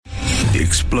the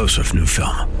explosive new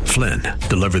film, Flynn,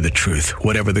 Deliver the Truth,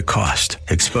 Whatever the Cost,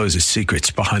 exposes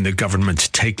secrets behind the government's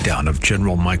takedown of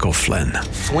General Michael Flynn.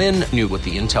 Flynn knew what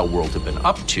the intel world had been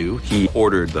up to. He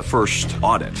ordered the first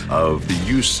audit of the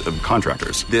use of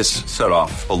contractors. This set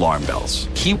off alarm bells.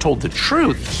 He told the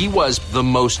truth. He was the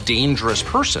most dangerous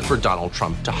person for Donald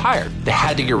Trump to hire. They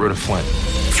had to get rid of Flynn.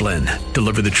 Flynn,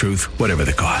 Deliver the Truth, Whatever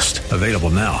the Cost. Available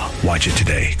now. Watch it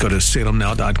today. Go to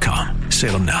salemnow.com.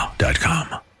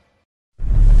 salemnow.com.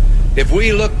 If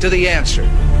we look to the answer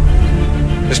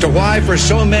as to why for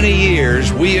so many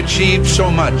years we achieved so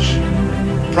much,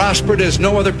 prospered as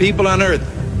no other people on earth,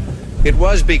 it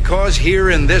was because here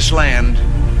in this land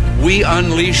we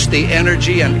unleashed the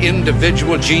energy and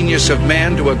individual genius of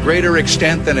man to a greater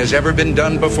extent than has ever been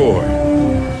done before.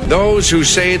 Those who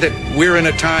say that we're in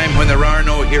a time when there are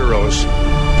no heroes,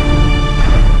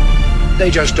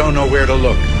 they just don't know where to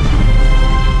look.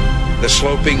 The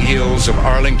sloping hills of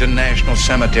Arlington National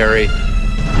Cemetery,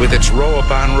 with its row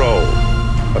upon row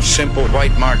of simple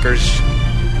white markers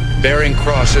bearing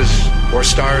crosses or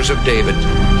stars of David,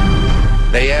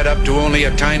 they add up to only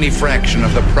a tiny fraction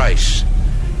of the price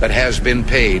that has been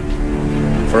paid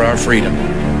for our freedom.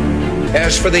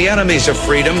 As for the enemies of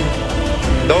freedom,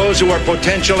 those who are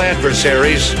potential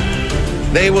adversaries,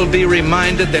 they will be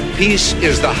reminded that peace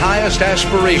is the highest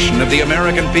aspiration of the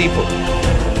American people.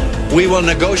 We will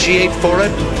negotiate for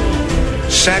it,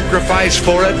 sacrifice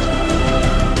for it.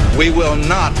 We will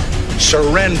not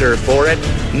surrender for it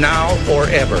now or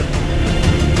ever.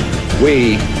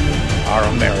 We are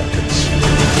Americans.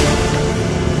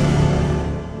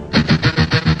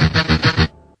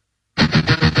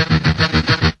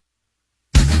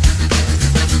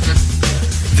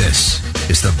 This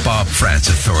is the Bob Frantz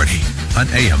Authority on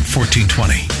AM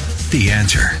 1420. The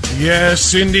Answer.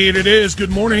 Yes, indeed it is. Good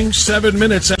morning. 7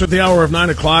 minutes after the hour of 9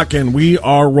 o'clock, and we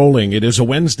are rolling. It is a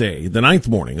Wednesday, the 9th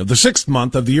morning of the 6th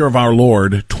month of the year of our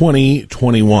Lord,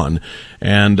 2021.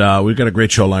 And we've got a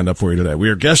great show lined up for you today. We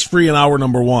are guest-free in hour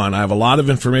number 1. I have a lot of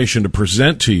information to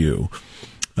present to you,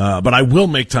 but I will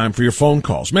make time for your phone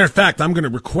calls. Matter of fact, I'm going to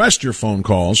request your phone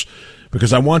calls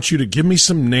because I want you to give me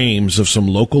some names of some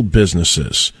local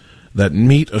businesses that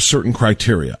meet a certain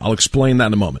criteria. I'll explain that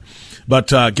in a moment. But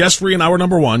guest-free in hour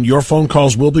number 1, your phone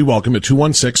calls will be welcome at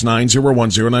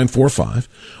 216-901-0945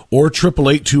 or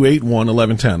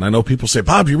 888-281-1110. I know people say,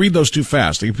 Bob, you read those too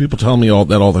fast. People tell me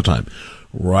that all the time.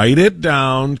 Write it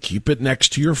down, keep it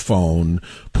next to your phone,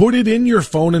 put it in your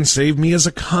phone, and save me as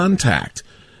a contact.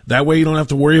 That way you don't have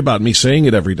to worry about me saying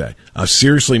it every day. I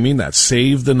seriously mean that.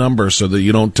 Save the number so that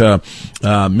you don't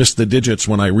miss the digits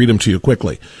when I read them to you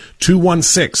quickly.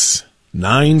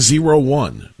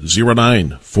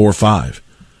 216-901-0945.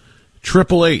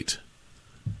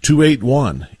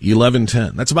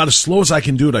 888-281-1110. That's about as slow as I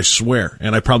can do it, I swear.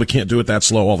 And I probably can't do it that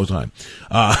slow all the time.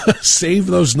 Save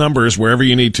those numbers wherever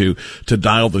you need to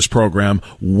dial this program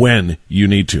when you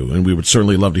need to. And we would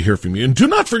certainly love to hear from you. And do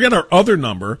not forget our other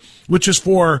number, which is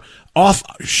for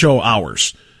off-show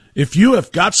hours. If you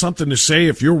have got something to say,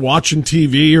 if you're watching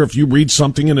TV or if you read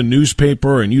something in a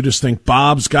newspaper and you just think,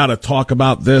 Bob's got to talk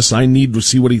about this, I need to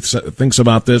see what he thinks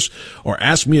about this, or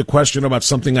ask me a question about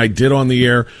something I did on the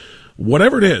air,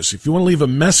 whatever it is, if you want to leave a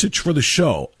message for the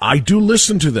show, I do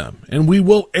listen to them, and we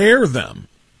will air them.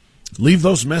 Leave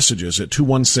those messages at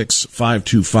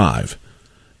 216-525-1806,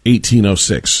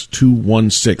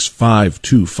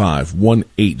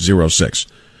 216-525-1806.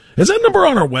 Is that number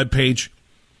on our webpage?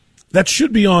 That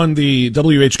should be on the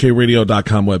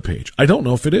WHKRadio.com webpage. I don't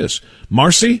know if it is.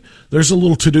 Marcy, there's a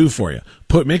little to-do for you.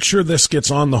 Make sure this gets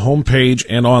on the homepage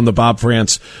and on the Bob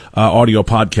Frantz audio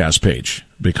podcast page,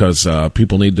 because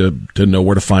people need to know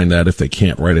where to find that if they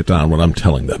can't write it down when I'm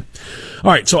telling them. All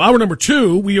right, so hour number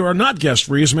 2, we are not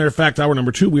guest-free. As a matter of fact, hour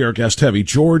number 2, we are guest-heavy.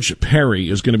 George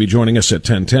Perry is going to be joining us at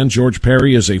 10:10. George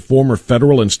Perry is a former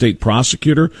federal and state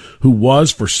prosecutor who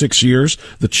was, for 6 years,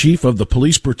 the chief of the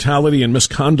Police Brutality and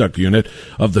Misconduct Unit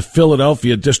of the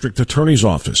Philadelphia District Attorney's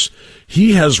Office.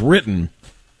 He has written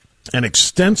an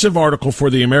extensive article for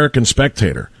the American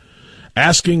Spectator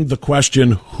asking the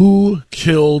question, who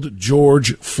killed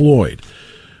George Floyd?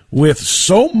 With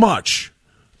so much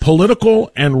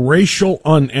political and racial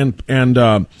and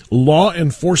law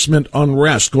enforcement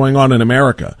unrest going on in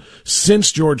America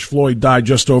since George Floyd died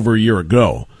just over a year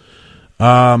ago,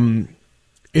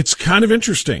 it's kind of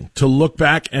interesting to look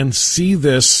back and see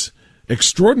this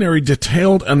extraordinary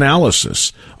detailed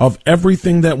analysis of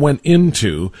everything that went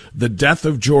into the death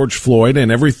of George Floyd and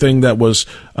everything that was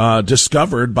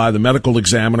discovered by the medical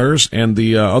examiners and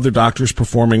the other doctors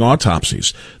performing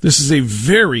autopsies. This is a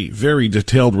very, very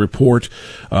detailed report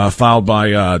filed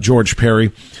by George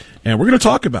Perry, and we're going to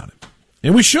talk about it.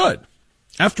 And we should.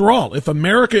 After all, if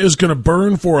America is going to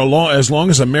burn for as long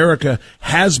as America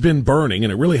has been burning,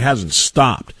 and it really hasn't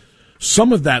stopped,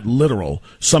 some of that literal,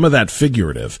 some of that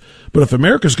figurative, but if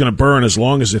America's going to burn as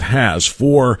long as it has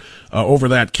for over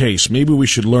that case, maybe we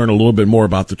should learn a little bit more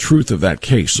about the truth of that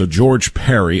case. So George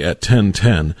Perry at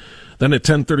 10:10. Then at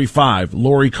 10:35,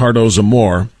 Lori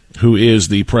Cardozo-Moore, who is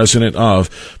the president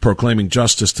of Proclaiming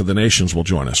Justice to the Nations, will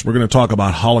join us. We're going to talk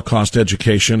about Holocaust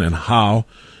education and how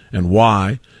and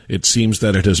why it seems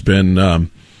that it has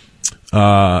been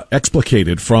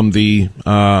explicated from the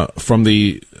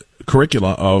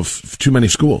curricula of too many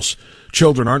schools.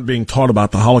 Children aren't being taught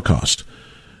about the Holocaust.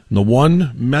 And the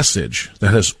one message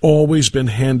that has always been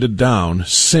handed down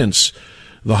since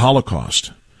the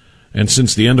Holocaust and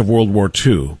since the end of World War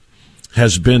II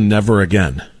has been never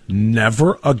again.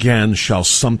 Never again shall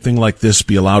something like this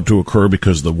be allowed to occur,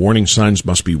 because the warning signs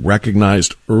must be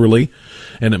recognized early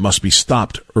and it must be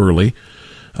stopped early.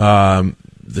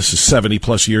 This is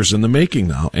 70-plus years in the making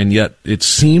now, and yet it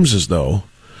seems as though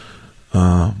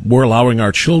we're allowing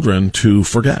our children to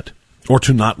forget or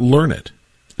to not learn it,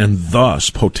 and thus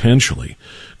potentially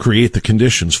create the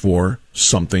conditions for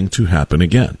something to happen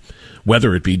again.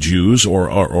 Whether it be Jews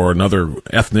or another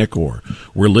ethnic or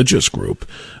religious group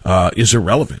is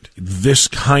irrelevant. This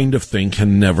kind of thing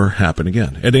can never happen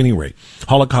again. At any rate,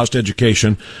 Holocaust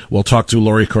education, we'll talk to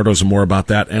Lori Cardozo more about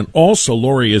that. And also,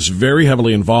 Lori is very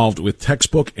heavily involved with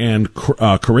textbook and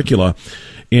curricula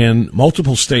in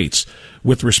multiple states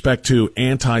with respect to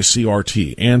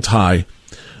anti-CRT,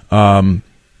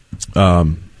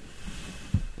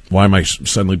 why am I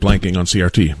suddenly blanking on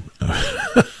CRT?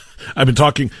 I've been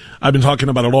talking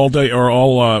about it all day, or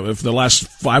for the last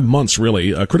 5 months,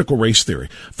 really. Critical race theory.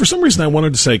 For some reason, I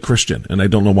wanted to say Christian, and I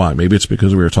don't know why. Maybe it's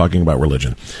because we were talking about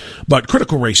religion. But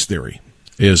critical race theory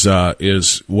is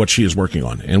what she is working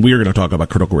on, and we are going to talk about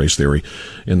critical race theory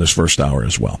in this first hour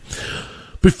as well.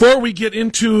 Before we get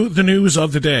into the news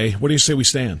of the day, what do you say we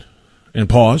stand and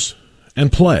pause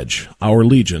and pledge our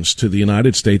allegiance to the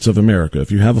United States of America?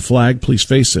 If you have a flag, please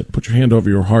face it. Put your hand over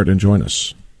your heart and join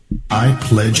us. I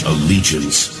pledge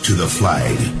allegiance to the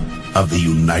flag of the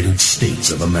United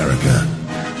States of America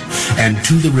and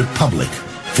to the republic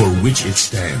for which it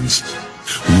stands,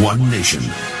 one nation,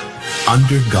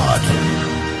 under God,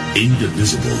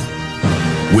 indivisible,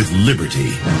 with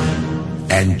liberty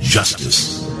and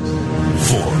justice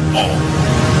for all.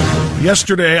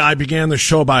 Yesterday, I began the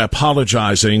show by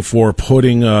apologizing for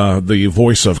putting the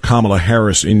voice of Kamala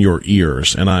Harris in your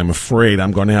ears, and I'm afraid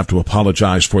I'm going to have to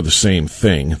apologize for the same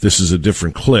thing. This is a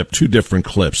different clip, 2 different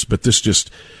clips, but this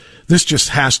just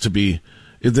has to be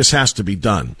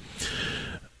done.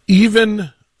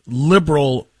 Even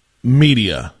liberal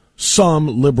media,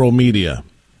 some liberal media,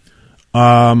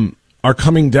 are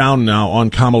coming down now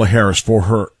on Kamala Harris for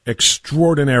her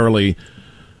extraordinarily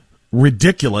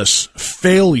ridiculous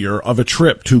failure of a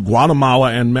trip to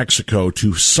Guatemala and Mexico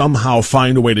to somehow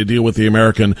find a way to deal with the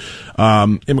American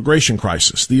immigration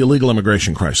crisis, the illegal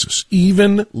immigration crisis.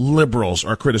 Even liberals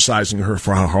are criticizing her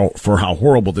for how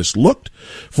horrible this looked,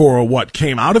 for what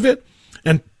came out of it.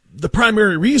 And the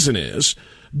primary reason is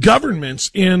governments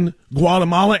in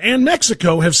Guatemala and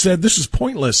Mexico have said this is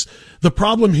pointless. The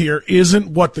problem here isn't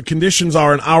what the conditions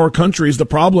are in our countries. The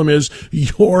problem is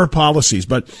your policies.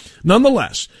 But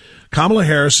nonetheless, Kamala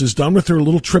Harris is done with her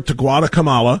little trip to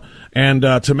Guatemala and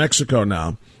to Mexico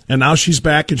now. And now she's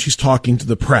back and she's talking to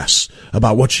the press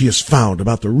about what she has found,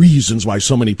 about the reasons why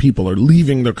so many people are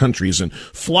leaving their countries and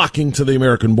flocking to the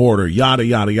American border, yada,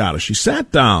 yada, yada. She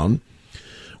sat down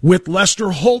with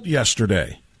Lester Holt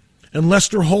yesterday, and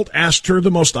Lester Holt asked her the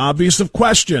most obvious of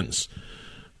questions.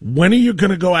 When are you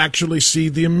going to go actually see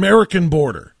the American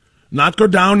border? Not go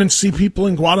down and see people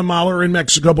in Guatemala or in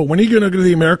Mexico, but when are you going to go to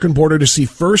the American border to see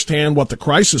firsthand what the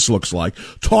crisis looks like?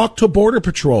 Talk to Border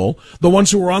Patrol, the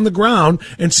ones who are on the ground,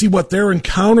 and see what they're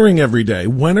encountering every day.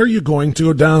 When are you going to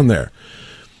go down there?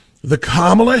 The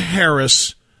Kamala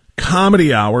Harris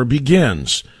comedy hour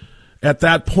begins at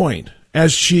that point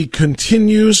as she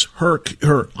continues her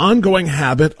ongoing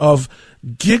habit of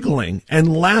giggling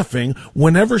and laughing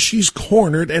whenever she's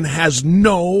cornered and has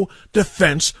no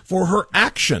defense for her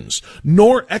actions,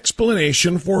 nor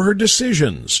explanation for her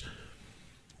decisions.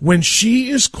 When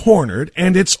she is cornered,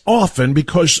 and it's often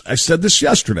because, I said this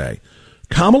yesterday,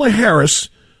 Kamala Harris,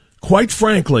 quite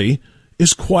frankly,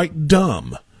 is quite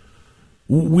dumb.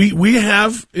 We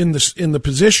have in the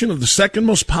position of the second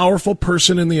most powerful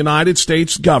person in the United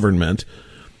States government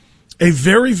a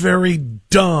very, very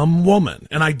dumb woman.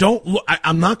 And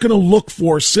I'm not going to look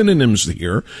for synonyms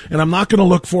here, and I'm not going to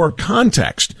look for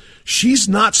context. She's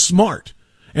not smart.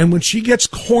 And when she gets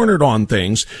cornered on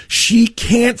things, she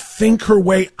can't think her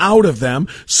way out of them,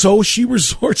 so she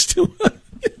resorts to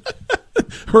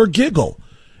her giggle.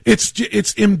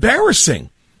 It's embarrassing.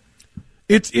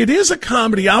 It is a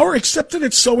comedy hour, except that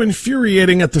it's so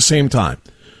infuriating at the same time.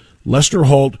 Lester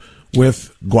Holt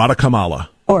with Guatemala.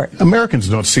 Americans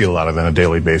don't see a lot of that on a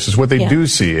daily basis. What they do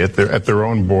see at their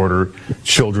own border,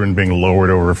 children being lowered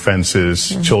over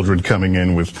fences, children coming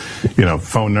in with,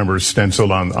 phone numbers stenciled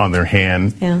on their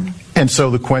hand. Yeah. And so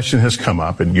the question has come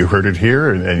up, and you heard it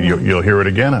here, and you'll hear it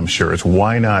again, I'm sure. It's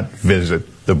why not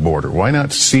visit the border? Why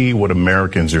not see what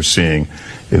Americans are seeing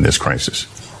in this crisis?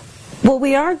 Well,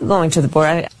 we are going to the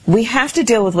border. We have to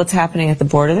deal with what's happening at the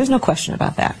border. There's no question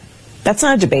about that. That's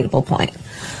not a debatable point.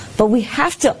 But we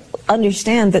have to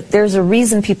understand that there's a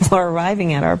reason people are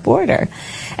arriving at our border,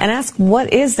 and ask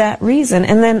what is that reason,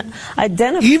 and then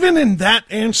identify. Even in that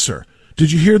answer,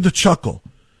 did you hear the chuckle?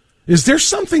 Is there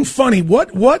something funny?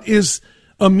 What is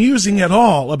amusing at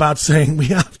all about saying we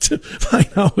have to find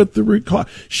out what the root cause?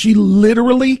 She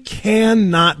literally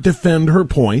cannot defend her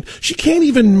point. She can't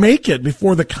even make it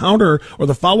before the counter or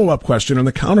the follow-up question or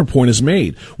the counterpoint is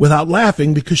made without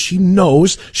laughing, because she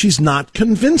knows she's not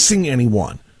convincing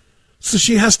anyone. So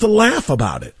she has to laugh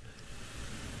about it.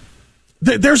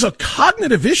 There's a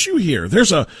cognitive issue here.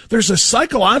 There's a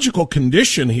psychological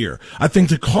condition here, I think,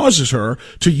 that causes her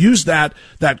to use that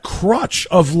crutch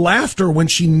of laughter when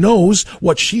she knows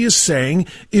what she is saying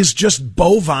is just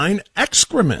bovine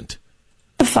excrement.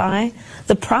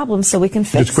 The problem so we can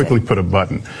fix it. Just quickly put a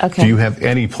button. Okay. Do you have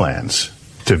any plans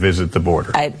to visit the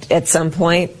border? At some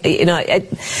point, we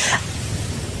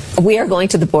are going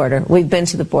to the border. We've been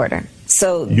to the border.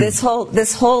 So this whole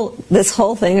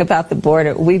thing about the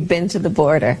border, we've been to the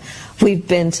border. We've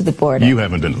been to the border. You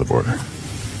haven't been to the border.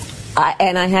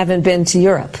 And I haven't been to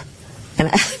Europe. And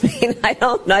I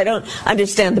don't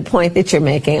understand the point that you're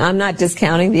making. I'm not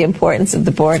discounting the importance of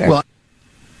the border. Well,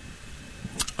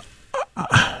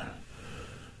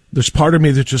 there's part of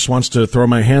me that just wants to throw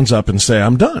my hands up and say,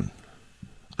 I'm done.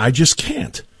 I just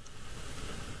can't.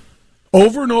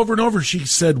 Over and over and over, she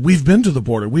said, we've been to the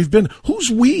border.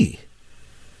 Who's we?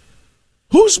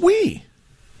 Who's we?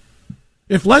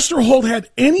 If Lester Holt had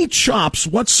any chops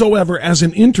whatsoever as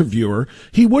an interviewer,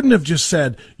 he wouldn't have just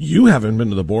said, you haven't been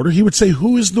to the border. He would say,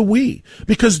 who is the we?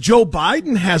 Because Joe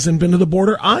Biden hasn't been to the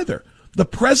border either. The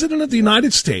President of the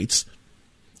United States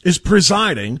is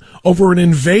presiding over an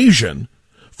invasion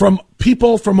from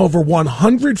people from over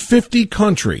 150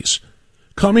 countries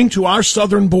coming to our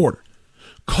southern border.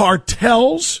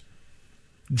 Cartels,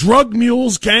 drug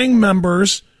mules, gang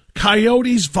members,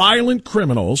 coyotes, violent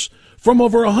criminals from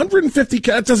over 150.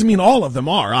 That doesn't mean all of them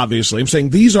are, obviously. I'm saying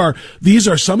these are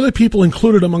some of the people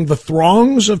included among the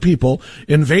throngs of people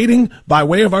invading by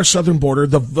way of our southern border.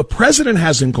 The president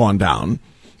hasn't gone down.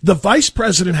 The vice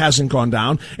president hasn't gone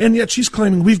down. And yet she's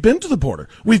claiming we've been to the border.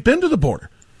 We've been to the border.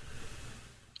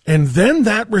 And then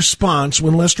that response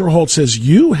when Lester Holt says,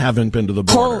 you haven't been to the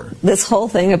border. This whole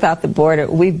thing about the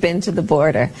border, we've been to the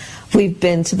border. We've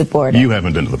been to the border. You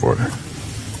haven't been to the border.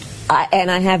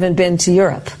 And I haven't been to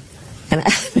Europe. And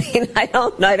I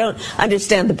don't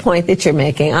understand the point that you're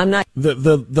making. I'm not.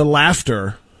 The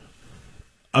laughter,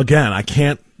 again, I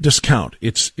can't discount.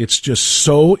 It's just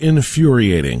so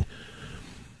infuriating.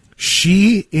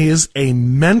 She is a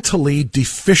mentally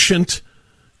deficient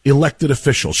elected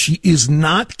official. She is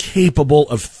not capable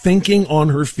of thinking on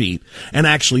her feet and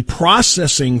actually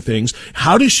processing things.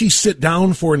 How does she sit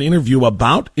down for an interview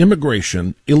about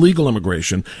immigration, illegal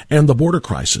immigration, and the border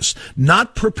crisis,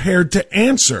 not prepared to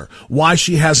answer why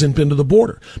she hasn't been to the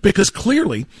border? Because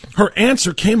clearly her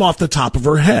answer came off the top of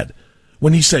her head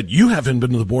when he said, you haven't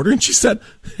been to the border. And she said,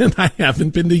 and I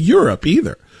haven't been to Europe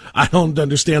either. I don't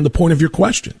understand the point of your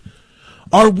question.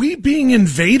 Are we being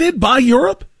invaded by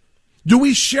Europe? Do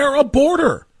we share a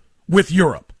border with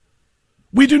Europe?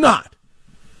 We do not.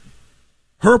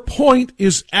 Her point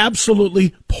is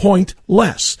absolutely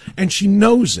pointless, and she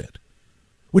knows it,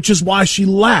 which is why she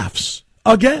laughs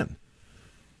again.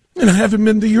 And I haven't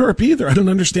been to Europe either. I don't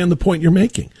understand the point you're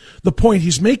making. The point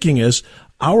he's making is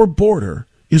our border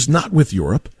is not with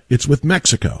Europe, it's with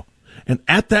Mexico. And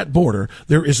at that border,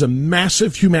 there is a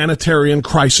massive humanitarian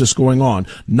crisis going on,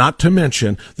 not to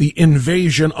mention the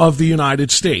invasion of the United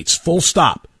States. Full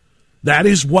stop. That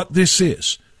is what this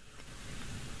is.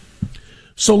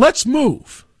 So let's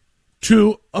move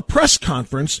to a press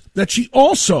conference that she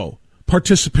also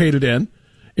participated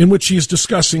in which she is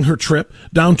discussing her trip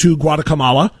down to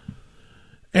Guatemala.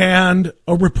 And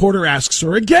a reporter asks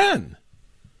her again,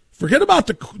 forget about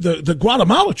the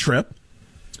Guatemala trip.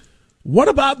 What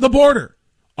about the border?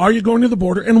 Are you going to the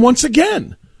border? And once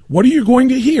again, what are you going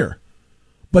to hear?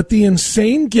 but the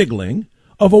insane giggling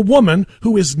of a woman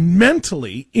who is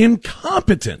mentally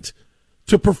incompetent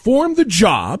to perform the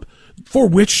job for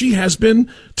which she has been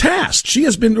tasked.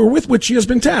 With which she has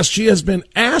been tasked. She has been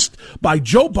asked by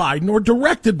Joe Biden or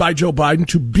directed by Joe Biden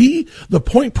to be the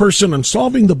point person on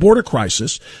solving the border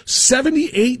crisis.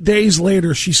 78 days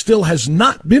later, she still has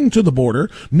not been to the border,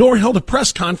 nor held a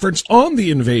press conference on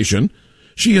the invasion.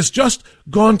 She has just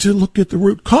gone to look at the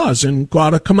root cause in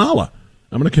Guatemala.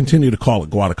 I'm going to continue to call it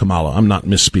Guatemala. I'm not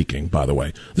misspeaking, by the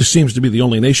way. This seems to be the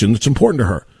only nation that's important to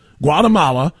her.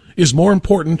 Guatemala is more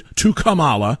important to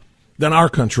Kamala than our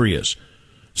country is.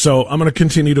 So I'm going to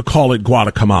continue to call it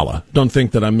Guatemala. Don't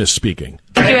think that I'm misspeaking.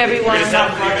 Thank you, everyone. You do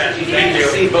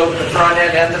see both the front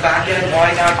end and the back end.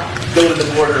 Why not go to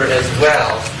the border as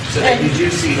well so that you do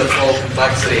see the full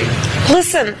complexity?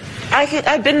 Listen,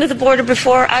 I've been to the border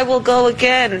before. I will go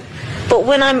again. But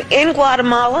when I'm in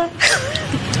Guatemala...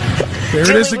 There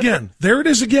it is again. There it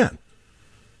is again.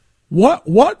 What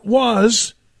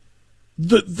was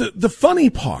the funny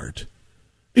part?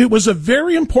 It was a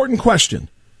very important question.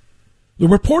 The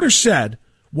reporter said,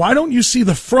 why don't you see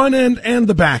the front end and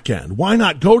the back end? Why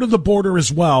not go to the border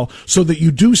as well so that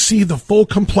you do see the full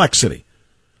complexity?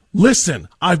 Listen,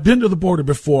 I've been to the border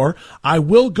before. I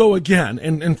will go again.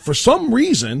 And for some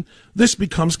reason, this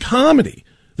becomes comedy.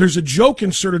 There's a joke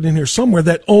inserted in here somewhere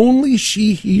that only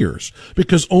she hears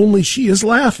because only she is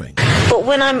laughing. But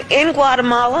when I'm in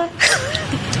Guatemala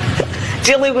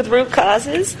dealing with root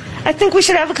causes, I think we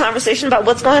should have a conversation about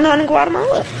what's going on in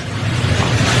Guatemala.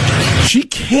 She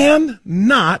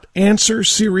cannot answer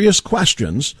serious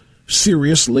questions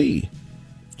seriously.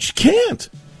 She can't.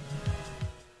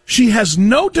 She has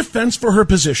no defense for her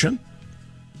position.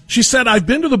 She said, I've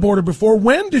been to the border before.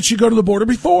 When did she go to the border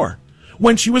before?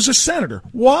 When she was a senator.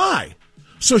 Why?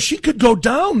 So she could go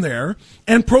down there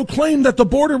and proclaim that the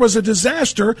border was a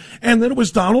disaster and that it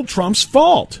was Donald Trump's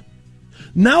fault.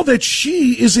 Now that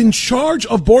she is in charge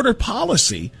of border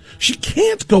policy, she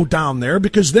can't go down there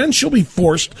because then she'll be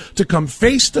forced to come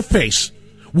face to face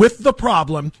with the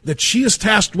problem that she is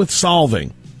tasked with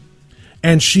solving.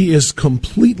 And she is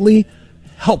completely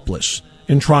helpless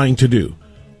in trying to do.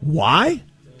 Why?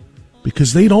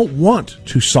 Because they don't want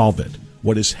to solve it.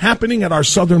 What is happening at our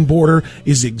southern border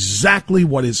is exactly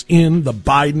what is in the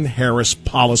Biden-Harris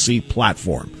policy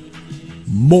platform.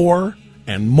 More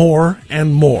and more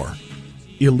and more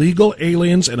illegal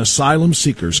aliens and asylum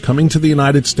seekers coming to the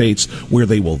United States, where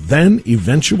they will then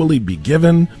eventually be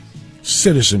given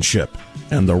citizenship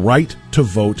and the right to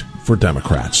vote for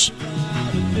Democrats.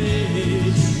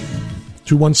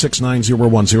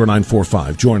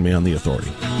 216-901-0945. Join me on The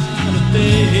Authority.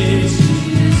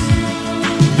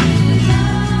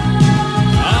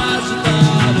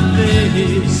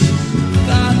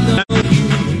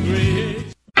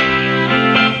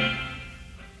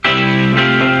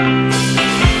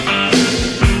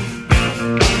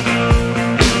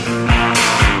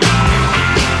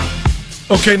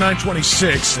 Okay,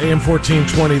 926, AM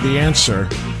 1420, The Answer.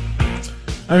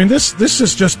 I mean, this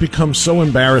has just become so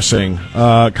embarrassing,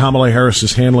 Kamala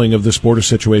Harris's handling of this border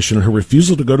situation, and her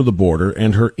refusal to go to the border,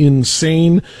 and her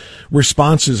insane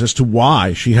responses as to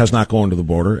why she has not gone to the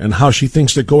border, and how she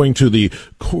thinks that going to the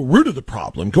root of the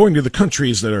problem, going to the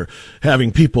countries that are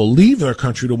having people leave their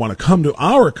country to want to come to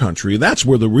our country, that's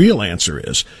where the real answer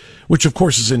is, which of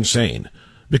course is insane,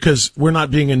 because we're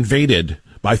not being invaded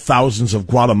by thousands of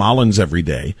Guatemalans every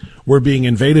day. We're being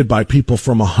invaded by people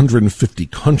from 150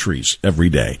 countries every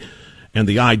day. And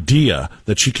the idea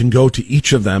that she can go to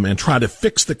each of them and try to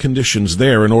fix the conditions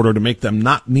there in order to make them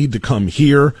not need to come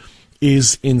here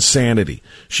is insanity.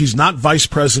 She's not vice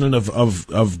president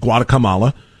of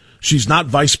Guatemala. She's not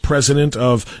vice president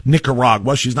of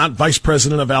Nicaragua. She's not vice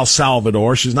president of El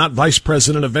Salvador. She's not vice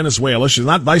president of Venezuela. She's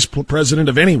not vice president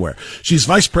of anywhere. She's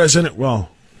vice president,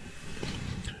 well,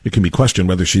 it can be questioned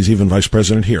whether she's even vice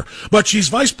president here. But she's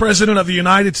vice president of the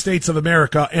United States of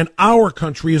America, and our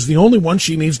country is the only one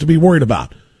she needs to be worried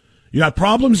about. You got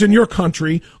problems in your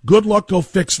country, good luck, go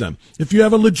fix them. If you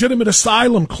have a legitimate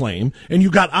asylum claim and you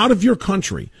got out of your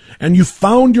country and you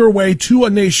found your way to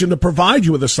a nation to provide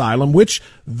you with asylum, which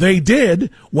they did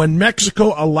when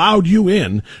Mexico allowed you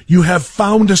in, you have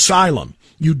found asylum.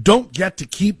 You don't get to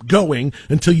keep going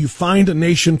until you find a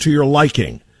nation to your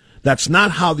liking. That's not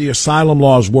how the asylum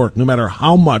laws work, no matter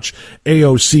how much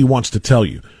AOC wants to tell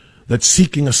you that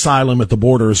seeking asylum at the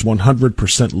border is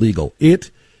 100% legal. It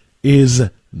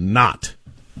is not.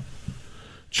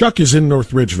 Chuck is in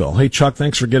North Ridgeville. Hey, Chuck,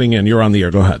 thanks for getting in. You're on the air.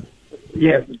 Go ahead.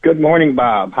 Yes. Good morning,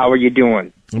 Bob. How are you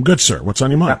doing? I'm good, sir. What's on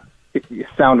your mind? You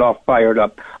sound all fired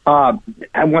up. I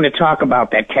want to talk about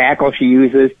that cackle she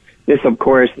uses. This, of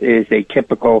course, is a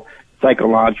typical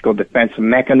psychological defense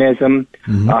mechanism.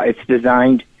 It's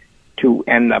designed to,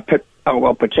 and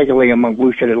particularly among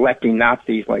blue-shirted lefty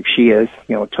Nazis like she is,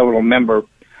 a total member,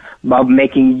 of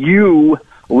making you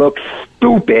look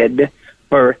stupid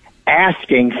for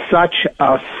asking such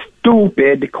a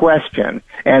stupid question,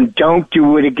 and don't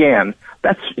do it again.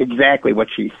 That's exactly what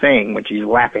she's saying when she's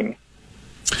laughing.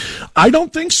 I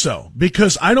don't think so,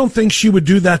 because I don't think she would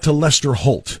do that to Lester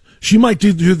Holt. She might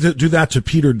do that to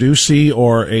Peter Doocy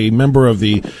or a member of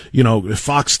the,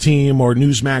 Fox team or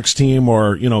Newsmax team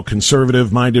or,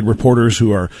 conservative-minded reporters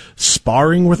who are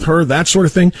sparring with her, that sort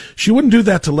of thing. She wouldn't do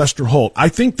that to Lester Holt. I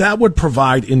think that would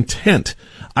provide intent.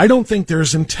 I don't think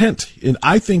there's intent. And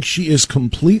I think she is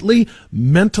completely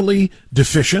mentally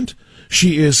deficient.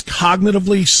 She is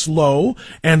cognitively slow,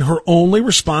 and her only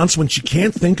response when she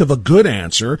can't think of a good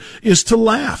answer is to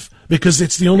laugh, because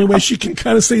it's the only way she can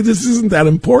kind of say, this isn't that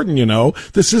important,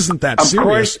 this isn't that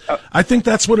serious. I think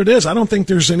that's what it is. I don't think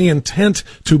there's any intent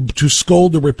to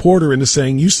scold the reporter into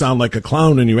saying, you sound like a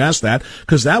clown when you ask that,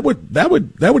 because that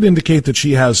would indicate that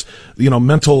she has,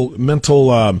 mental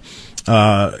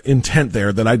intent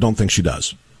there that I don't think she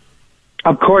does.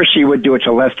 Of course she would do it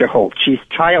to Lester Holt. She's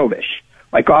childish,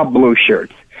 like all blue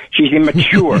shirts. She's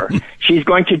immature. She's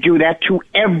going to do that to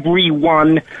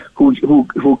everyone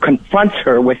who confronts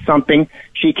her with something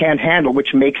she can't handle,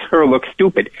 which makes her look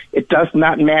stupid. It does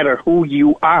not matter who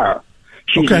you are.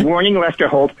 She's warning Lester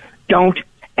Holt, don't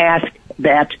ask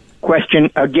that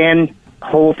question again,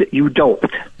 Holt, you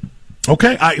dolt.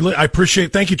 Okay, I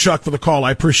appreciate. Thank you, Chuck, for the call.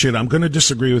 I appreciate it. I'm going to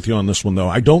disagree with you on this one, though.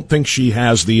 I don't think she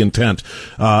has the intent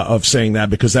of saying that,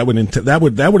 because that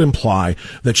would imply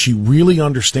that she really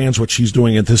understands what she's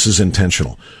doing and this is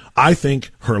intentional. I think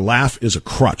her laugh is a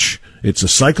crutch. It's a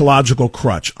psychological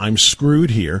crutch. I'm screwed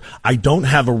here. I don't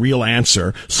have a real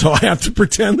answer, so I have to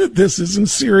pretend that this isn't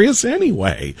serious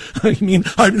anyway. I mean,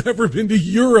 I've never been to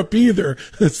Europe either,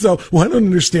 so I don't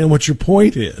understand what your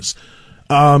point is.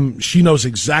 She knows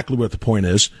exactly what the point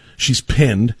is. She's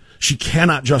pinned. She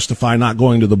cannot justify not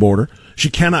going to the border. She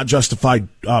cannot justify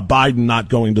Biden not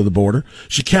going to the border.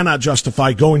 She cannot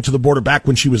justify going to the border back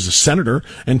when she was a senator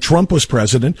and Trump was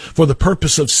president for the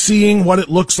purpose of seeing what it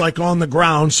looks like on the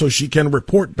ground so she can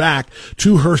report back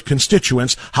to her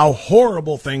constituents how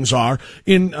horrible things are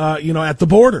in, at the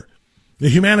border. The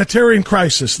humanitarian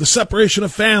crisis, the separation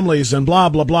of families, and blah,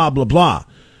 blah, blah, blah, blah.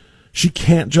 She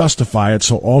can't justify it,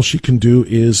 so all she can do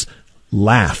is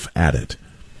laugh at it.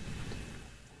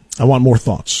 I want more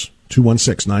thoughts.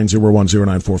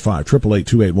 216-901-0945,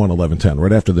 888-281-1110,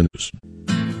 right after the news.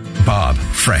 Bob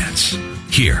France,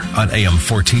 here on AM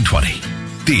 1420.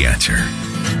 The Answer.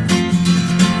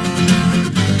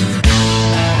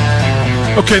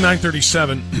 Okay,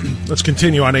 937. Let's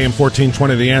continue on AM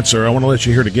 1420, The Answer. I want to let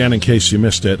you hear it again in case you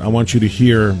missed it. I want you to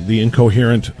hear the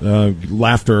incoherent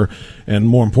laughter and,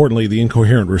 more importantly, the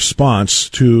incoherent response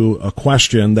to a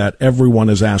question that everyone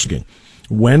is asking.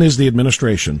 When is the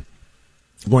administration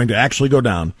going to actually go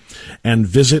down and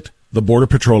visit the Border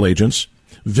Patrol agents,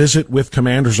 visit with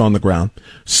commanders on the ground,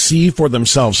 see for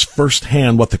themselves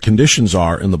firsthand what the conditions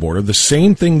are in the border, the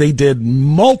same thing they did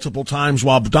multiple times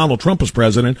while Donald Trump was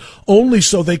president, only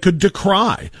so they could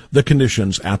decry the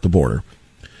conditions at the border?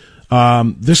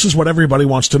 This is what everybody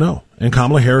wants to know. And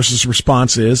Kamala Harris's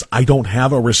response is, I don't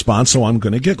have a response, so I'm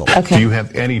going to giggle. Okay. Do you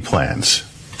have any plans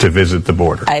to visit the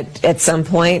border? At some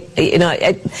point, we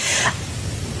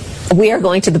are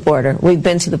going to the border. We've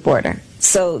been to the border.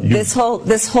 So this whole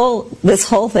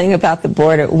thing about the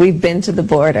border, we've been to the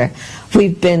border.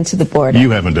 We've been to the border. You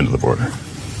haven't been to the border.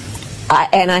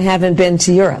 And I haven't been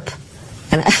to Europe.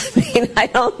 And I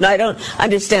don't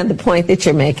understand the point that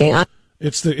you're making.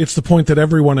 It's the point that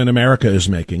everyone in America is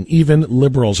making. Even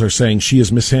liberals are saying she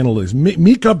has mishandled this.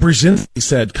 Mika Brzezinski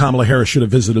said Kamala Harris should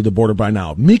have visited the border by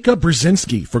now. Mika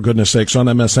Brzezinski, for goodness sakes, on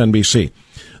MSNBC.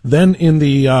 Then in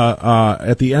the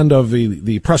at the end of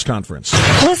the press conference.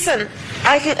 Listen,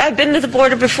 I've been to the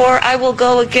border before. I will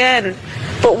go again.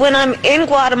 But when I'm in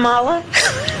Guatemala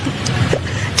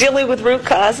dealing with root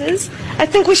causes, I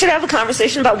think we should have a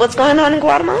conversation about what's going on in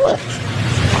Guatemala.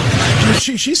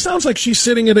 She sounds like she's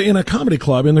sitting in a comedy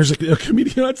club and there's a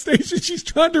comedian on stage and she's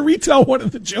trying to retell one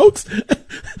of the jokes.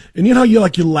 And you know how you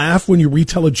laugh when you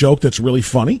retell a joke that's really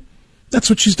funny? That's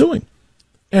what she's doing.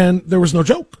 And there was no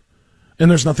joke.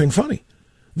 And there's nothing funny.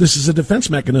 This is a defense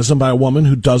mechanism by a woman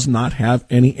who does not have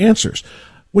any answers.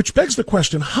 Which begs the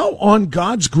question, how on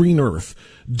God's green earth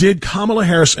did Kamala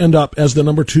Harris end up as the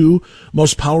number 2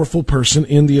 most powerful person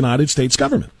in the United States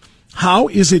government? How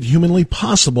is it humanly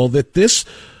possible that this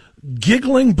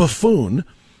giggling buffoon,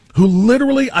 who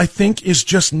literally I think is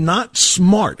just not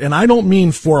smart, and I don't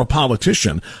mean for a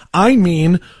politician, I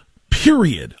mean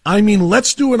Period. I mean,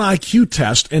 let's do an IQ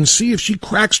test and see if she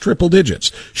cracks triple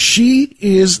digits. She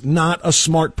is not a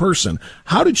smart person.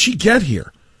 How did she get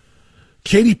here?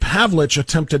 Katie Pavlich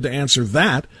attempted to answer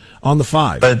that on the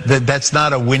 5. But that's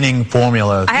not a winning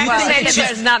formula. I have to say that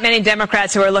there's not many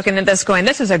Democrats who are looking at this going,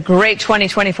 this is a great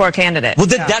 2024 candidate. Well,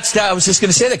 that's I was just going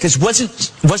to say that, because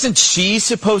wasn't she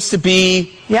supposed to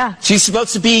be? Yeah. She's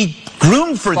supposed to be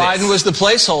groomed for this. Biden was the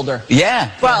placeholder. Yeah.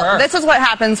 Well, this is what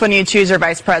happens when you choose your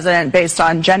vice president based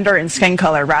on gender and skin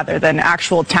color rather than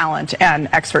actual talent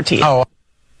and expertise. Oh.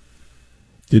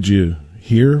 Did you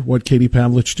hear what Katie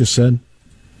Pavlich just said?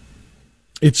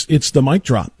 It's the mic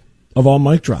drop of all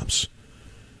mic drops.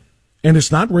 And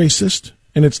it's not racist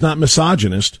and it's not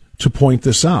misogynist to point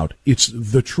this out. It's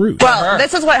the truth. Well,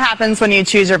 this is what happens when you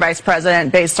choose your vice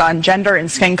president based on gender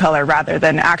and skin color rather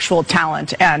than actual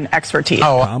talent and expertise.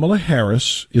 Kamala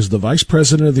Harris is the vice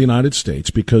president of the United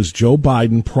States because Joe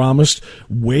Biden promised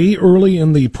way early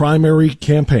in the primary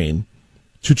campaign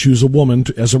to choose a woman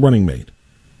as a running mate.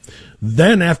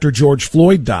 Then, after George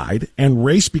Floyd died and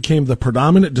race became the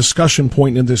predominant discussion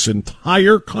point in this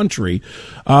entire country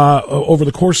over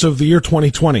the course of the year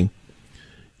 2020,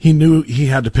 he knew he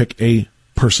had to pick a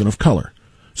person of color.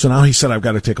 So now he said, I've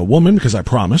got to take a woman because I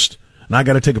promised, and I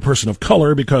got to take a person of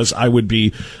color because I would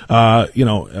be,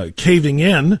 caving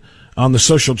in on the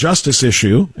social justice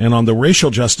issue and on the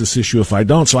racial justice issue if I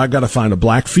don't. So I've got to find a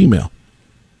black female,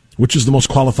 which is the most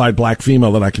qualified black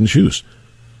female that I can choose.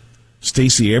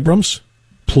 Stacey Abrams,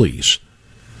 please.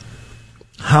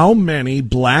 How many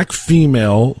black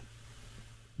female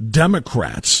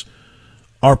Democrats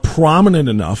are prominent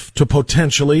enough to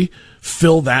potentially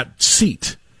fill that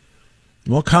seat?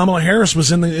 Well, Kamala Harris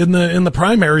was in the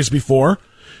primaries before.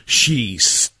 She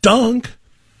stunk.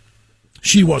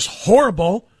 She was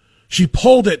horrible. She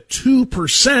polled at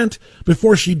 2%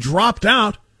 before she dropped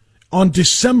out on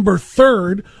December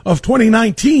 3rd of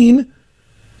 2019.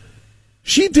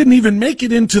 She didn't even make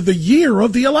it into the year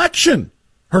of the election,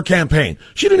 her campaign.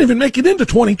 She didn't even make it into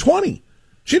 2020.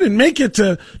 She didn't make it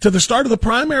to the start of the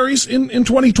primaries in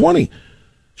 2020.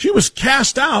 She was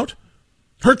cast out.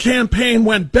 Her campaign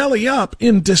went belly up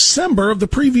in December of the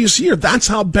previous year. That's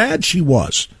how bad she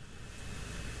was.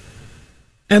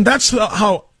 And that's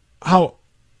how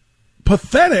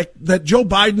pathetic that Joe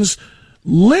Biden's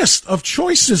list of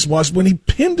choices was when he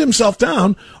pinned himself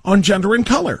down on gender and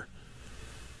color.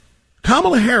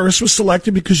 Kamala Harris was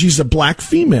selected because she's a black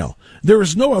female. There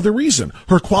is no other reason.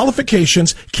 Her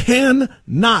qualifications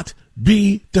cannot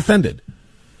be defended.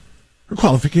 Her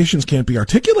qualifications can't be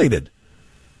articulated.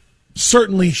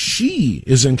 Certainly she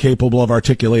is incapable of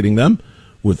articulating them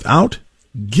without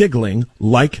giggling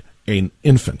like an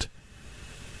infant.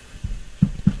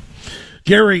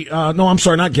 Gary, no, I'm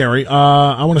sorry, not Gary.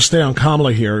 I want to stay on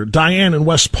Kamala here. Diane in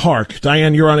West Park.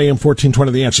 Diane, you're on AM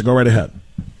 1420 The Answer. Go right ahead.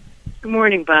 Good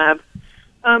morning, Bob.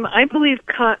 I believe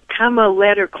Kamala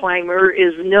Ladder Climber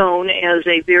is known as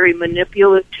a very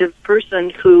manipulative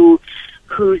person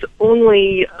whose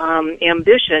only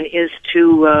ambition is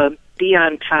to be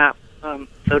on top,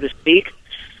 so to speak.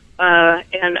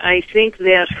 And I think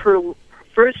that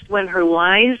when her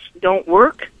lies don't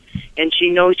work, and she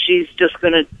knows she's just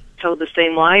going to tell the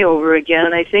same lie over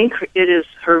again, I think it is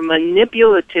her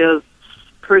manipulative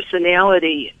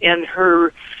personality and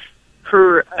her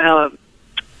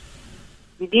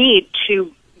need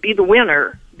to be the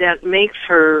winner that makes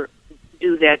her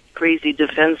do that crazy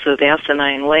defensive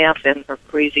asinine laugh and her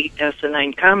crazy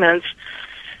asinine comments.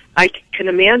 I can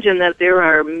imagine that there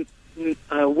are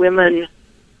women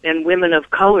and women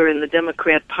of color in the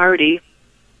Democrat Party,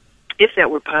 if that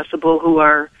were possible, who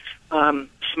are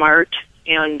smart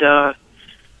and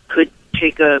could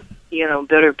take a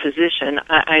better position.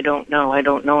 I don't know. I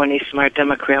don't know any smart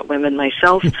Democrat women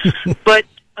myself, but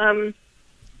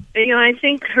I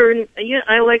think her.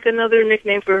 I like another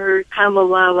nickname for her, Kamala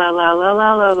la la la la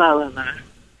la la la la.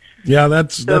 Yeah,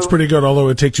 that's pretty good. Although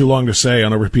it takes too long to say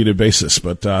on a repeated basis,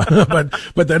 but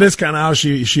that is kind of how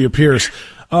she appears.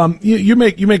 You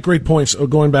make great points.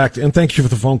 Going back and thank you for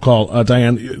the phone call,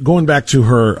 Diane. Going back to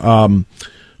her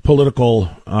political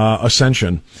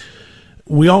ascension,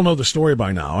 we all know the story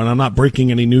by now, and I'm not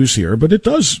breaking any news here, but it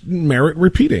does merit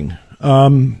repeating.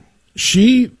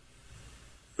 She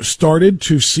started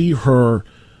to see her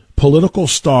political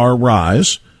star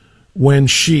rise when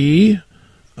she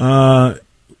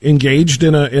engaged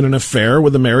in an affair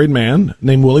with a married man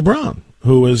named Willie Brown,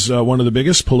 who is one of the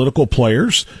biggest political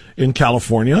players in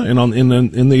California and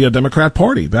in the Democrat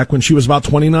Party back when she was about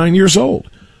 29 years old.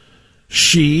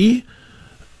 She,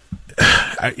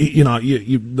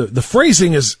 the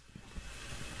phrasing is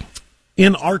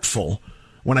inartful,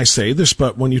 when I say this,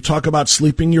 but when you talk about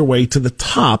sleeping your way to the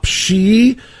top,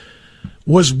 she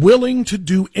was willing to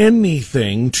do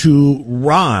anything to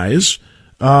rise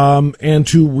and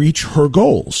to reach her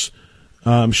goals.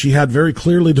 She had very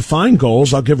clearly defined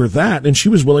goals, I'll give her that, and she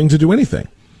was willing to do anything.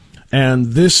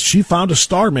 And she found a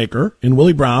star maker in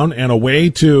Willie Brown and a way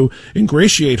to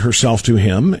ingratiate herself to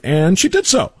him, and she did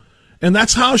so. And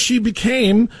that's how she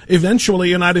became eventually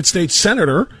a United States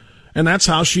Senator. And that's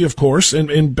how she, of course,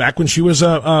 and back when she was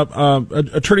a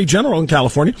Attorney General in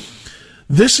California,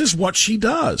 this is what she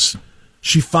does.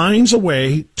 She finds a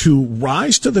way to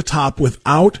rise to the top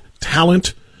without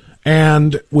talent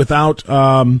and without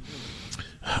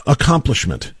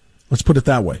accomplishment. Let's put it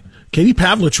that way. Katie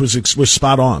Pavlich was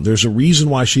spot on. There's a reason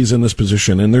why she's in this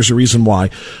position, and there's a reason why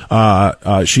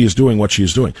she is doing what she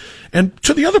is doing. And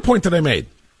to the other point that I made,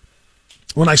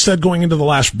 when I said going into the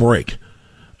last break,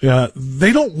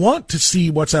 they don't want to see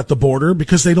what's at the border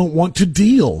because they don't want to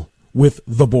deal with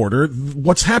the border.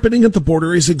 What's happening at the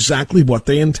border is exactly what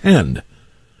they intend.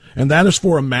 And that is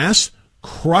for a mass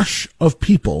crush of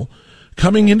people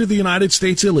coming into the United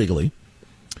States illegally,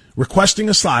 requesting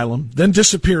asylum, then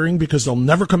disappearing because they'll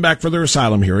never come back for their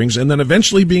asylum hearings, and then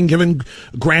eventually being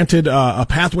granted a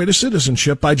pathway to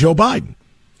citizenship by Joe Biden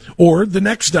or the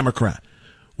next Democrat,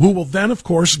 who will then, of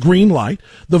course, green light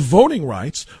the voting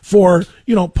rights for,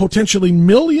 potentially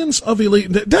millions of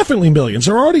definitely millions.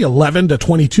 There are already 11 to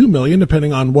 22 million,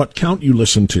 depending on what count you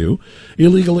listen to,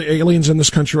 illegal aliens in this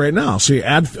country right now. So you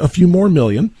add a few more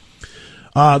million.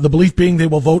 The belief being they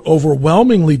will vote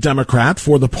overwhelmingly Democrat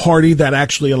for the party that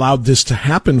actually allowed this to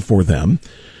happen for them.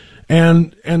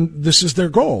 And this is their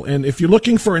goal. And if you're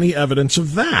looking for any evidence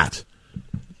of that,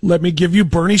 let me give you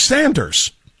Bernie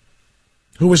Sanders,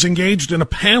 who was engaged in a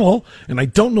panel, and I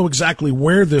don't know exactly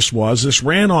where this was. This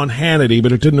ran on Hannity,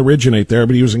 but it didn't originate there.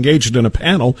 But he was engaged in a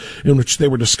panel in which they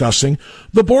were discussing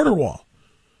the border wall.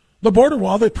 The border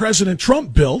wall that President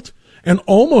Trump built and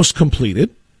almost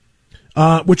completed,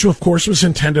 which, of course, was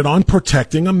intended on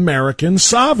protecting American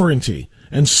sovereignty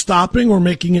and stopping or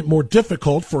making it more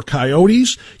difficult for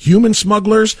coyotes, human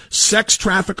smugglers, sex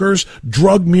traffickers,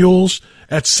 drug mules,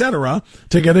 etc.,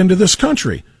 to get into this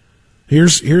country.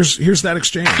 Here's that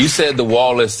exchange. You said the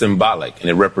wall is symbolic and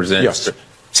it represents. Yes.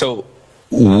 So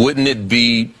wouldn't it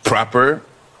be proper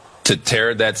to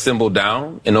tear that symbol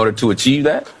down in order to achieve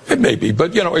that? It may be,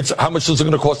 but it's how much is it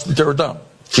going to cost to tear it down?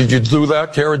 Should you do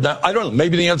that, tear it down? I don't know.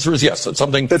 Maybe the answer is yes. That's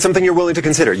something you're willing to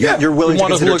consider. You're willing to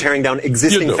consider tearing down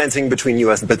existing fencing between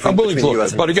U.S. and I'm willing to look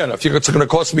at it. But again, if it's going to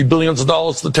cost me billions of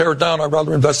dollars to tear it down, I'd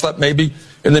rather invest that maybe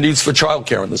in the needs for child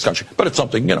care in this country. But it's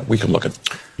something, we can look at.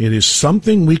 It is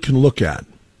something we can look at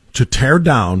to tear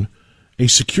down a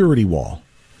security wall.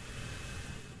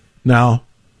 Now,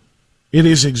 it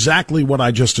is exactly what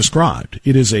I just described.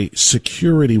 It is a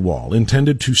security wall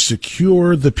intended to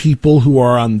secure the people who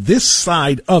are on this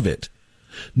side of it,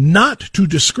 not to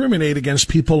discriminate against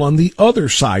people on the other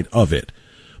side of it.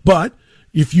 But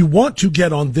if you want to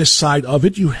get on this side of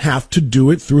it, you have to do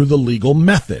it through the legal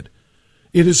method.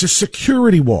 It is a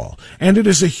security wall, and it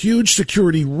is a huge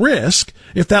security risk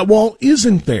if that wall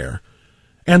isn't there.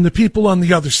 And the people on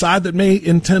the other side that may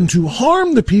intend to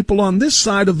harm the people on this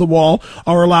side of the wall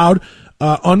are allowed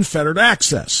unfettered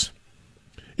access.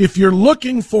 If you're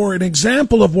looking for an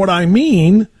example of what I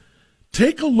mean,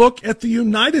 take a look at the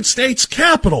United States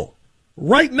Capitol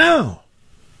right now.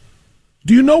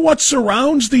 Do you know what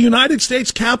surrounds the United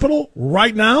States Capitol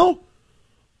right now?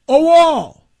 A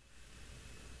wall.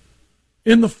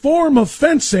 In the form of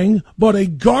fencing, but a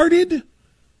guarded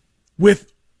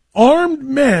with armed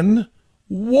men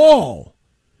wall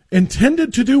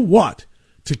intended to do what?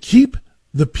 To keep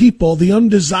the people, the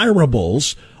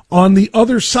undesirables, on the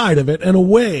other side of it and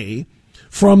away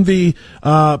from the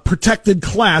protected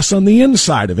class on the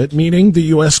inside of it, meaning the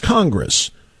U.S.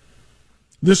 Congress.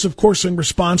 This, of course, in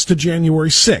response to January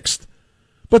 6th.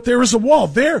 But there is a wall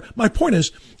there. My point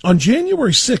is, on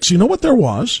January 6th, you know what there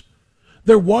was?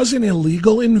 There was an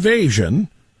illegal invasion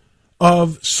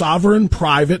of sovereign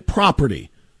private property.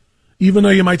 Even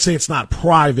though you might say it's not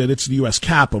private, it's the U.S.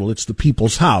 Capitol, it's the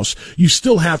people's house, you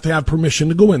still have to have permission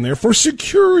to go in there for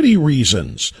security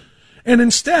reasons. And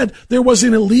instead, there was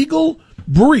an illegal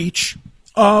breach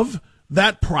of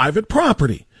that private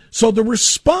property. So the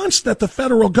response that the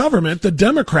federal government, the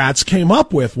Democrats, came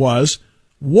up with was,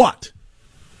 what?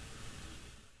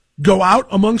 Go out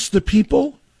amongst the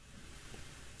people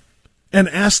and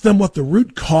ask them what the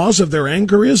root cause of their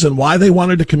anger is and why they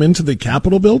wanted to come into the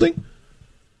Capitol building?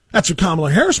 That's what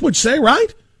Kamala Harris would say,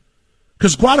 right?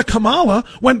 Because Kamala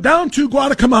went down to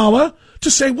Guatemala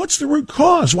to say, what's the root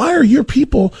cause? Why are your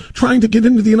people trying to get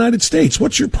into the United States?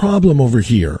 What's your problem over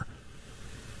here?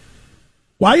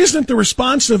 Why isn't the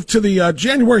response to the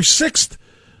January 6th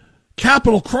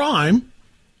Capitol crime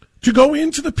to go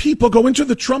into the people, go into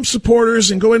the Trump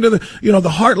supporters, and go into the the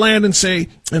heartland and say,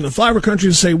 in the flyover country,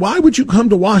 and say, why would you come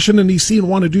to Washington D.C. and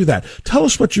want to do that? Tell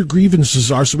us what your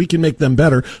grievances are so we can make them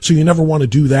better, so you never want to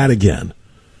do that again.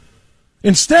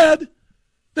 Instead,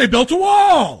 they built a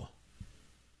wall.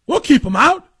 We'll keep them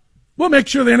out. We'll make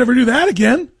sure they never do that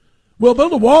again. We'll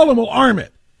build a wall and we'll arm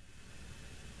it.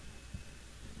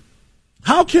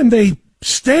 How can they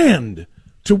stand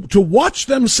to watch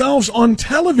themselves on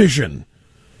television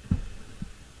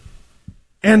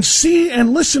and see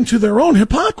and listen to their own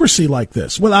hypocrisy like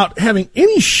this without having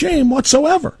any shame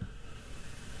whatsoever?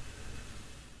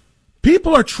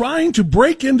 People are trying to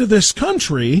break into this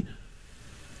country,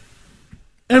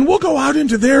 and we'll go out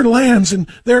into their lands and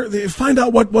they find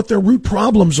out what their root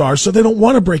problems are so they don't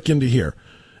want to break into here.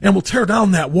 And we'll tear down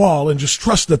that wall and just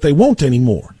trust that they won't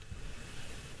anymore.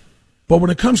 But when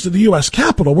it comes to the U.S.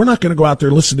 Capitol, we're not going to go out there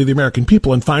and listen to the American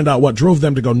people and find out what drove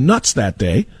them to go nuts that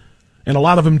day. And a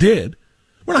lot of them did.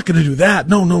 We're not going to do that.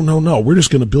 No. We're just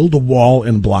going to build a wall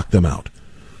and block them out.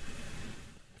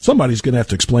 Somebody's going to have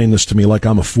to explain this to me like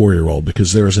I'm a 4-year-old,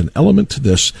 because there is an element to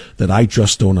this that I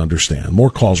just don't understand. More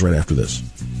calls right after this.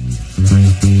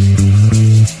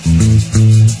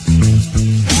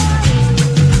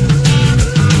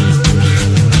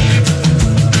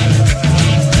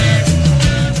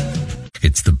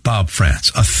 It's the Bob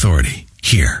France Authority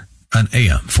here on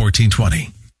AM 1420.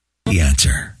 The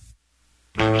Answer.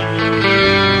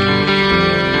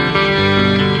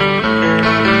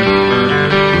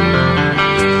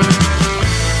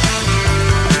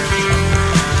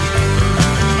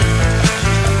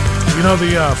 You know,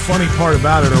 the funny part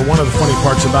about it, or one of the funny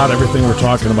parts about everything we're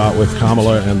talking about with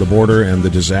Kamala and the border and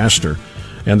the disaster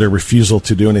and their refusal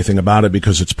to do anything about it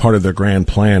because it's part of their grand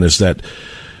plan, is that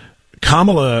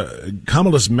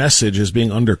Kamala's message is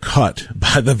being undercut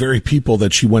by the very people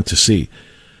that she went to see.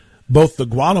 Both the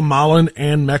Guatemalan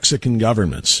and Mexican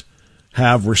governments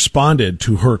have responded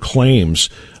to her claims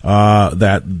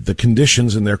that the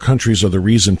conditions in their countries are the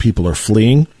reason people are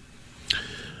fleeing.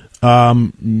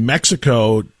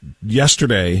 Mexico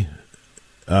yesterday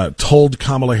told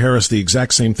Kamala Harris the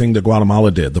exact same thing that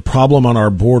Guatemala did. The problem on our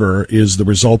border is the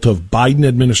result of Biden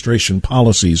administration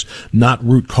policies, not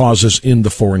root causes in the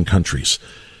foreign countries.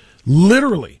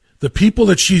 Literally, the people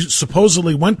that she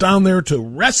supposedly went down there to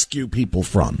rescue people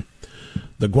from,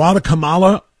 the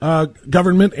Guatemala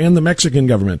government and the Mexican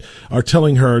government, are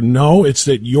telling her, no, it's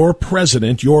that your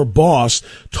president, your boss,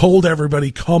 told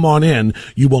everybody, come on in.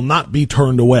 You will not be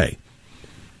turned away.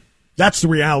 That's the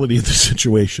reality of the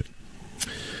situation.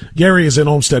 Gary is in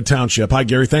Olmsted Township. Hi,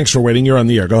 Gary. Thanks for waiting. You're on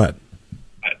the air. Go ahead.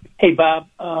 Hey, Bob.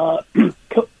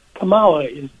 Kamala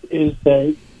is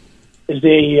a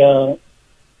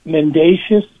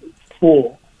mendacious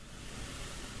fool.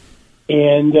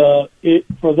 And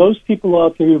for those people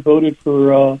out there who voted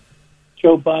for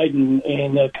Joe Biden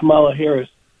and Kamala Harris,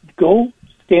 go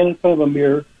stand in front of a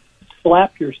mirror,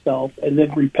 slap yourself, and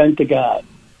then repent to God.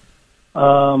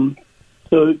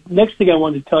 So next thing I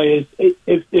wanted to tell you is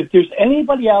if there's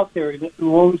anybody out there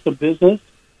who owns a business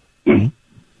and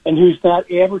who's not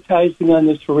advertising on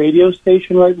this radio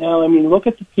station right now, I mean, look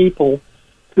at the people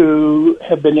who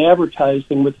have been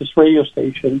advertising with this radio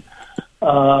station.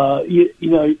 You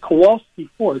know, Kowalski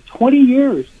Ford, 20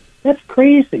 years. That's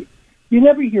crazy. You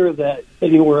never hear of that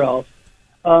anywhere else.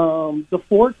 The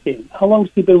Ford King, how long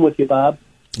has he been with you, Bob?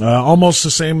 Almost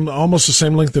the same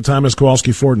length of time as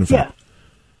Kowalski Ford, in fact. Yeah.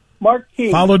 Mark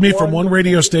King followed me from one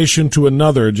radio station to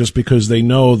another just because they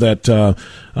know that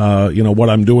what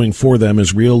I'm doing for them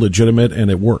is real, legitimate,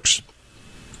 and it works.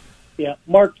 Yeah,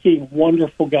 Mark King,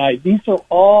 wonderful guy. These are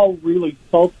all really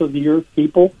salt of the earth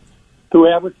people who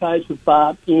advertise with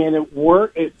Bob, and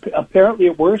apparently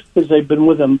it works because they've been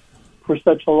with him for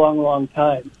such a long, long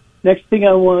time. Next thing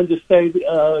I wanted to say,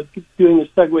 doing a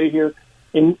segue here,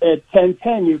 at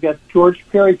 10:10, you've got George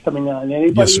Perry coming on.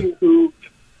 Anybody who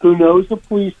knows a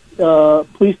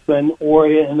policeman or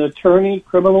an attorney,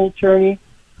 criminal attorney,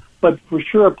 but for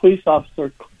sure a police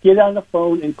officer, get on the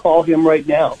phone and call him right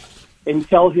now and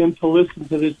tell him to listen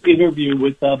to this interview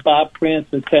with Bob France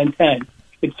at 10:10.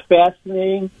 It's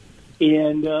fascinating.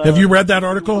 And have you read that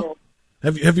article?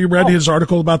 Have you read his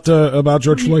article about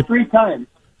George Floyd? 3 times.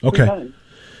 Okay.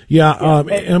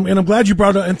 And I'm glad you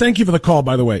brought it up, and thank you for the call,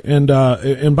 by the way. And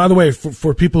by the way,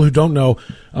 for people who don't know,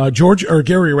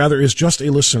 Gary is just a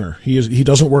listener. He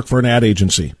doesn't work for an ad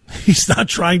agency. He's not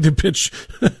trying to pitch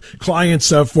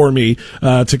clients for me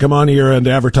to come on here and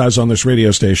advertise on this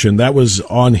radio station. That was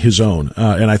on his own,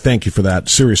 and I thank you for that.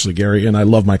 Seriously, Gary. And I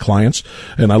love my clients,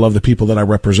 and I love the people that I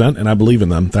represent, and I believe in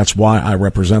them. That's why I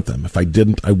represent them. If I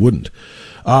didn't, I wouldn't.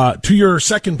 To your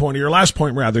second point, or your last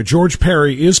point rather, George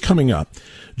Perry is coming up.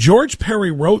 George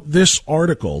Perry wrote this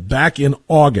article back in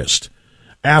August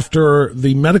after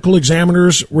the medical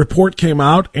examiner's report came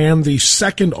out and the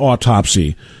second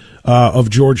autopsy of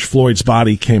George Floyd's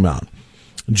body came out.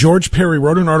 George Perry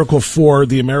wrote an article for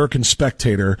the American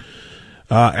Spectator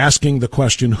asking the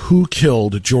question, who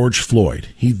killed George Floyd?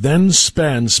 He then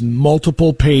spends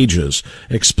multiple pages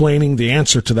explaining the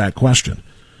answer to that question.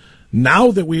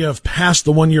 Now that we have passed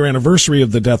the 1-year anniversary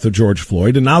of the death of George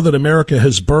Floyd, and now that America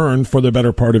has burned for the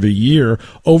better part of a year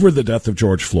over the death of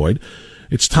George Floyd,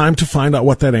 it's time to find out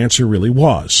what that answer really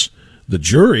was. The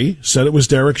jury said it was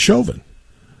Derek Chauvin.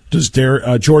 Does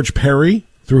George Perry,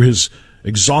 through his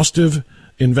exhaustive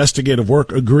investigative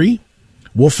work, agree?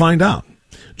 We'll find out.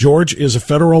 George is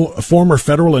a former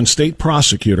federal and state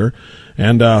prosecutor,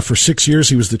 and for 6 years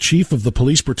he was the chief of the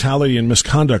Police Brutality and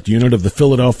Misconduct Unit of the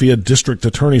Philadelphia District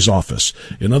Attorney's Office.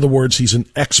 In other words, he's an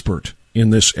expert in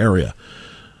this area.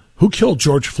 Who killed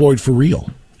George Floyd for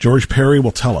real? George Perry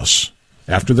will tell us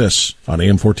after this on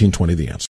AM 1420 The Answer.